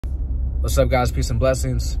What's up, guys? Peace and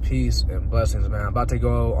blessings. Peace and blessings, man. I'm about to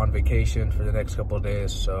go on vacation for the next couple of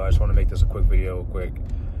days, so I just want to make this a quick video quick.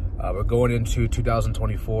 We're going into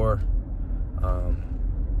 2024,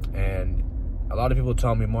 and a lot of people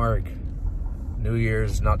tell me, Mark, New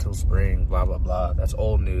Year's not till spring, blah, blah, blah. That's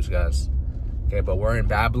old news, guys. Okay, but we're in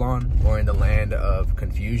Babylon. We're in the land of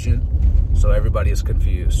confusion, so everybody is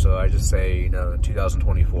confused. So I just say,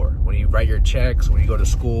 2024. When you write your checks, when you go to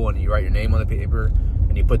school and you write your name on the paper,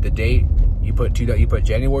 and you put the date, you put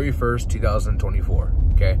January 1st, 2024,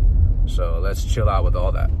 okay? So let's chill out with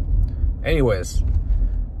all that. Anyways,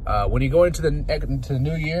 when you go into the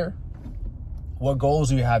new year, what goals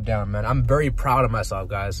do you have down, man? I'm very proud of myself,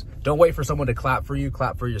 guys. Don't wait for someone to clap for you,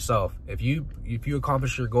 clap for yourself. If you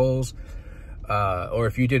accomplish your goals, or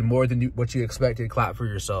if you did more than what you expected, clap for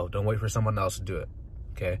yourself. Don't wait for someone else to do it,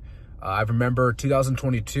 okay? I remember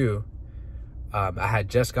 2022, I had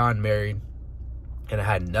just gotten married, and I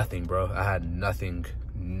had nothing, bro. I had nothing.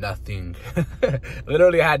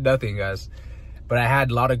 Literally, I had nothing, guys. But I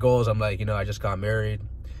had a lot of goals. I'm like, I just got married,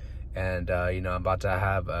 and I'm about to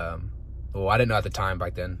have, well, I didn't know at the time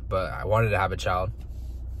back then, but I wanted to have a child.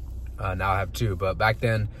 Now I have two, but back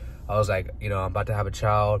then I was like, I'm about to have a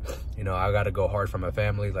child. I got to go hard for my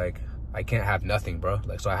family. Like, I can't have nothing, bro.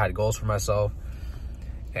 Like, so I had goals for myself.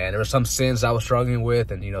 And there were some sins I was struggling with,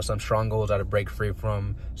 and, some strongholds I had to break free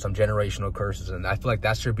from, some generational curses. And I feel like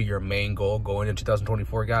that should be your main goal going into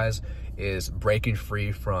 2024, guys, is breaking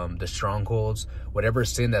free from the strongholds. Whatever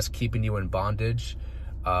sin that's keeping you in bondage,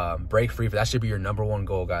 break free. That should be your #1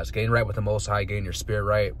 goal, guys. Getting right with the Most High, getting your spirit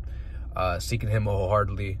right, seeking Him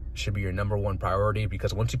wholeheartedly should be your #1 priority.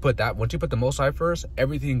 Because once you put the Most High first,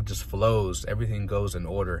 everything just flows. Everything goes in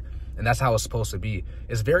order. And that's how it's supposed to be.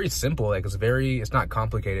 It's very simple. Like, it's not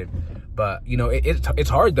complicated, but it's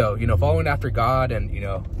hard though. Following after God, and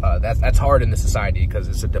that's hard in this society because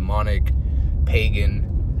it's a demonic,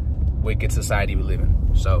 pagan, wicked society we live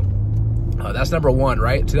in. So that's #1,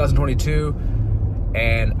 right? 2022,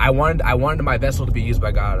 and I wanted my vessel to be used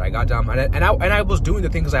by God. I got down and I was doing the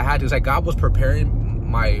things I had to. It's like God was preparing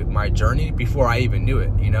my journey before I even knew it.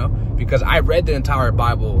 Because I read the entire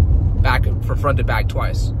Bible from front to back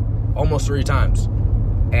twice. Almost 3 times,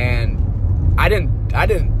 and I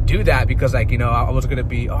didn't do that because I was gonna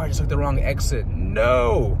be, I just took the wrong exit.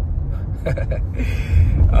 No.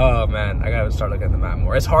 Oh man, I gotta start looking at the map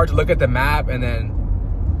more. It's hard to look at the map and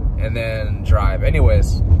then drive.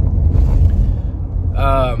 Anyways,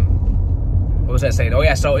 what was I saying? Oh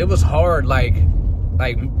yeah, so it was hard. Like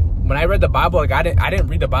when I read the Bible, like I didn't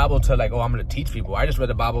read the Bible to like, I'm gonna teach people. I just read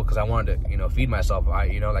the Bible because I wanted to, feed myself.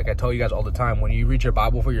 Like I tell you guys all the time, when you read your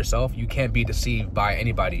Bible for yourself, you can't be deceived by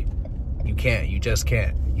anybody. You can't. You just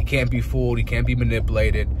can't. You can't be fooled. You can't be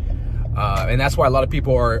manipulated. And that's why a lot of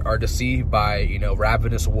people are deceived by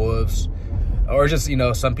ravenous wolves, or just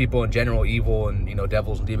some people in general, evil and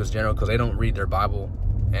devils and demons in general, because they don't read their Bible.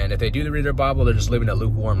 And if they do read their Bible, they're just living a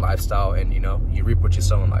lukewarm lifestyle, and you reap what you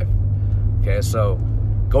sow in life. Okay, so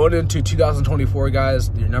going into 2024, guys,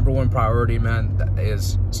 your #1 priority, man,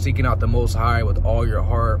 is seeking out the Most High with all your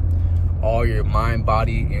heart, all your mind,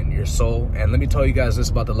 body, and your soul. And let me tell you guys this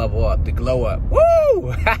about the level up, the glow up.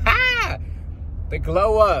 Woo! The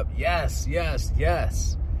glow up. Yes, yes,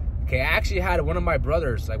 yes. Okay, I actually had one of my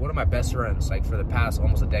brothers, like one of my best friends, like for the past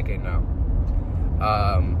almost a decade now.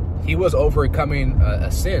 He was overcoming a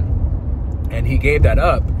sin, and he gave that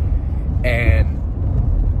up. And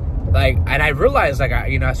I realized, like,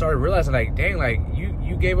 I started realizing, like, dang, like,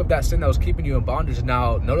 you gave up that sin that was keeping you in bondage.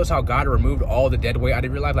 Now, notice how God removed all the dead weight out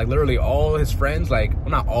of your life. Like, literally all his friends, like, well,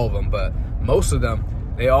 not all of them, but most of them,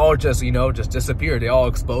 they all just, just disappeared. They all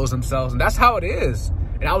exposed themselves, and that's how it is.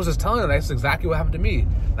 And I was just telling them, that's exactly what happened to me.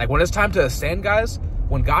 Like, when it's time to ascend, guys,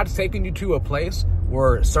 when God's taking you to a place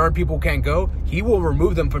where certain people can't go, he will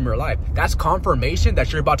remove them from your life. That's confirmation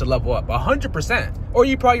that you're about to level up 100%. Or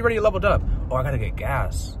you probably already leveled up. Oh, I gotta get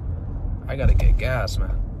gas. I gotta get gas,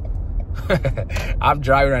 man. I'm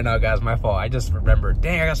driving right now, guys. My fault. I just remembered.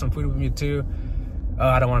 Dang, I got some food with me too. Oh,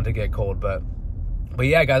 I don't want it to get cold, but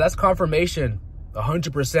yeah, guys, that's confirmation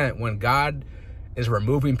 100% when God is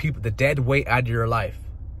removing the dead weight out of your life.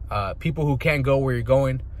 People who can't go where you're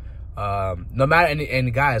going. No matter,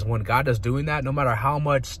 and guys, when God is doing that, no matter how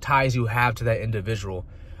much ties you have to that individual,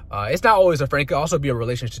 it's not always a friend. It could also be a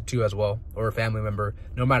relationship too as well, or a family member.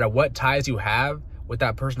 No matter what ties you have with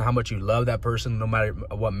that person, how much you love that person, no matter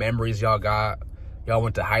what memories y'all got, y'all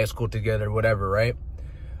went to high school together, whatever, right?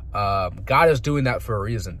 God is doing that for a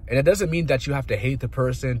reason. And it doesn't mean that you have to hate the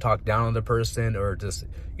person, talk down on the person, or just,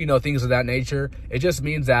 things of that nature. It just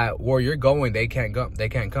means that where you're going, they can't go. They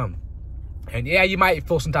can't come. And yeah, you might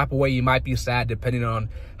feel some type of way. You might be sad depending on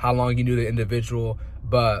how long you knew the individual.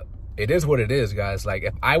 But it is what it is, guys. Like,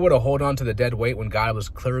 if I would have held on to the dead weight when God was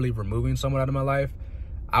clearly removing someone out of my life,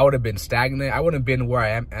 I would have been stagnant. I wouldn't have been where I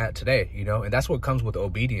am at today, you know? And that's what comes with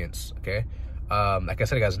obedience, okay? Like I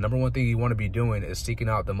said, guys, the number one thing you want to be doing is seeking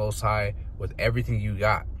out the Most High with everything you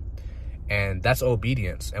got. And that's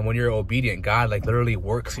obedience. And when you're obedient, God, like, literally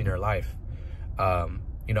works in your life.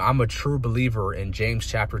 You know, I'm a true believer in James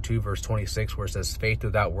chapter 2, verse 26, where it says, faith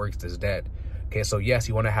without works is dead. Okay, so yes,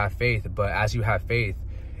 you want to have faith, but as you have faith,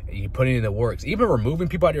 you put it in the works. Even removing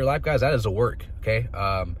people out of your life, guys, that is a work, okay?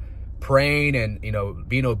 Praying and, you know,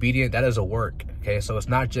 being obedient, that is a work, okay? So it's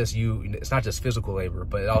not just it's not just physical labor,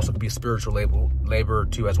 but it also could be spiritual labor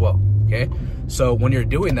too as well, okay? So when you're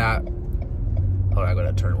doing that, hold on, I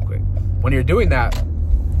gotta turn real quick. When you're doing that,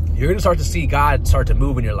 you're gonna start to see God start to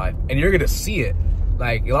move in your life, and you're gonna see it.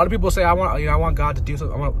 Like, a lot of people say, I want God to do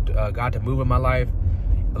something. I want God to move in my life.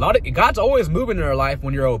 God's always moving in our life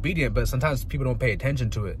when you're obedient, but sometimes people don't pay attention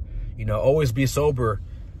to it. You know, always be sober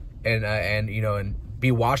and you know, and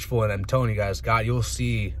be watchful. And I'm telling you guys, God, you'll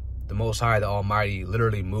see the Most High, the Almighty,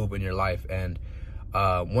 literally move in your life. And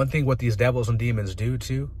one thing what these devils and demons do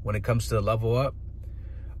too, when it comes to level up,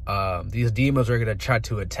 these demons are going to try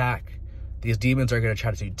to attack. These demons are going to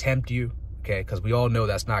try to tempt you. Okay, because we all know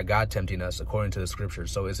that's not God tempting us according to the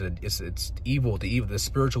scriptures. So it's evil, the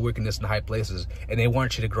spiritual wickedness in high places, and they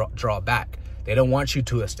want you to draw back. They don't want you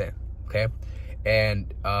to ascend. Okay,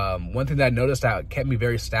 and one thing that I noticed that kept me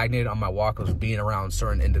very stagnated on my walk was being around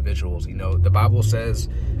certain individuals. You know, the Bible says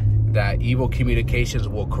that evil communications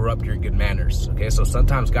will corrupt your good manners. Okay, so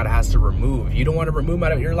sometimes God has to remove. If you don't want to remove them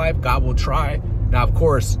out of your life, God will try. Now, of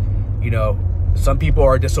course, you know, some people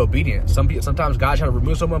are disobedient. Sometimes God tries to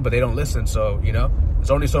remove someone, but they don't listen. So, you know, there's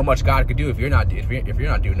only so much God could do if you're not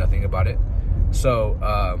doing nothing about it.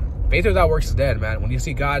 So, faith without works is dead, man. When you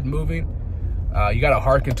see God moving, you gotta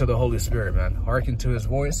hearken to the Holy Spirit, man. Hearken to His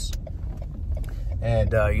voice,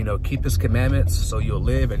 and you know, keep His commandments, so you'll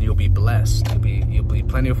live and you'll be blessed. You'll be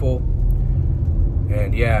plentiful.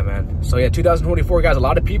 And yeah, man. So yeah, 2024, guys. A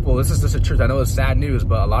lot of people. This is just the truth. I know it's sad news,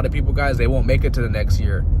 but a lot of people, guys, they won't make it to the next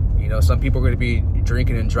year. You know, some people are going to be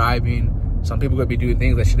drinking and driving. Some people are going to be doing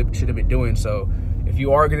things they shouldn't be doing. So if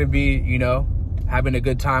you are going to be, you know, having a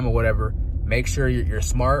good time or whatever, make sure you're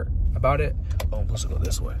smart about it. Oh, I'm supposed to go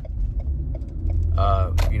this way.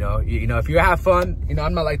 You know, if you have fun, you know,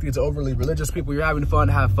 I'm not like these overly religious people. You're having fun,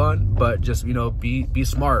 have fun, but just, you know, be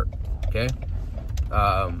smart. Okay.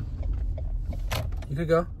 You could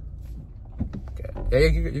go. Okay. Yeah,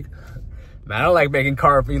 you could. Man, I don't like making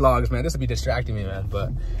car vlogs, man. This would be distracting me, man.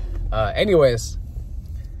 But anyways,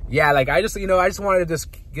 yeah, like I just wanted to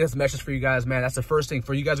just get this message for you guys, man. That's the first thing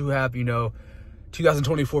for you guys who have, you know,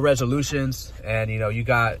 2024 resolutions, and, you know, you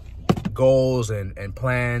got goals and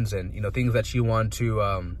plans and, you know, things that you want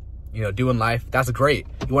to, you know, do in life. That's great.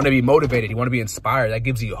 You want to be motivated. You want to be inspired. That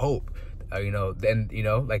gives you hope. You know, then, you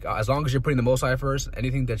know, like, as long as you're putting the Most High first,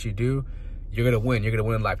 anything that you do, you're going to win. You're going to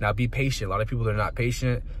win in life. Now, be patient. A lot of people are not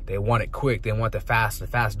patient. They want it quick. They want the fast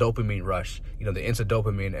dopamine rush, you know, the instant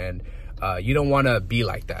dopamine. And you don't want to be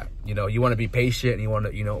like that. You know, you want to be patient, and you want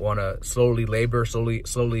to slowly labor,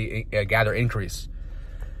 slowly gather increase.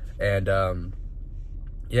 And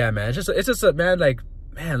yeah, man, it's just a, man, like,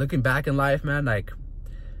 man, looking back in life, man, like,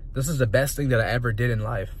 this is the best thing that I ever did in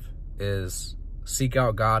life, is seek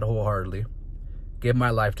out God wholeheartedly, give my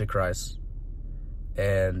life to Christ,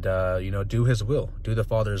 and, you know, do His will, do the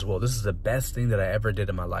Father's will. This is the best thing that I ever did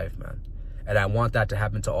in my life, man. And I want that to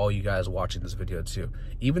happen to all you guys watching this video too.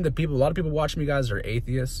 Even the people, a lot of people watching me, guys, are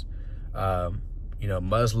atheists, you know,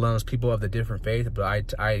 Muslims, people of the different faith.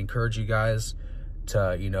 But I encourage you guys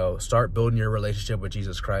to, you know, start building your relationship with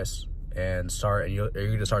Jesus Christ, and you're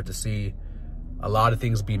going to start to see a lot of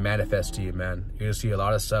things be manifest to you, man. You're going to see a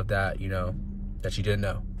lot of stuff that, you know, that you didn't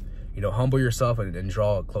know. You know, humble yourself and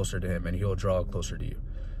draw closer to Him, and He'll draw closer to you.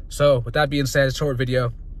 So with that being said, short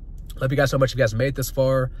video. Love you guys so much. You guys made it this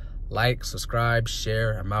far. Like, subscribe,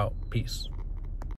 share. I'm out. Peace.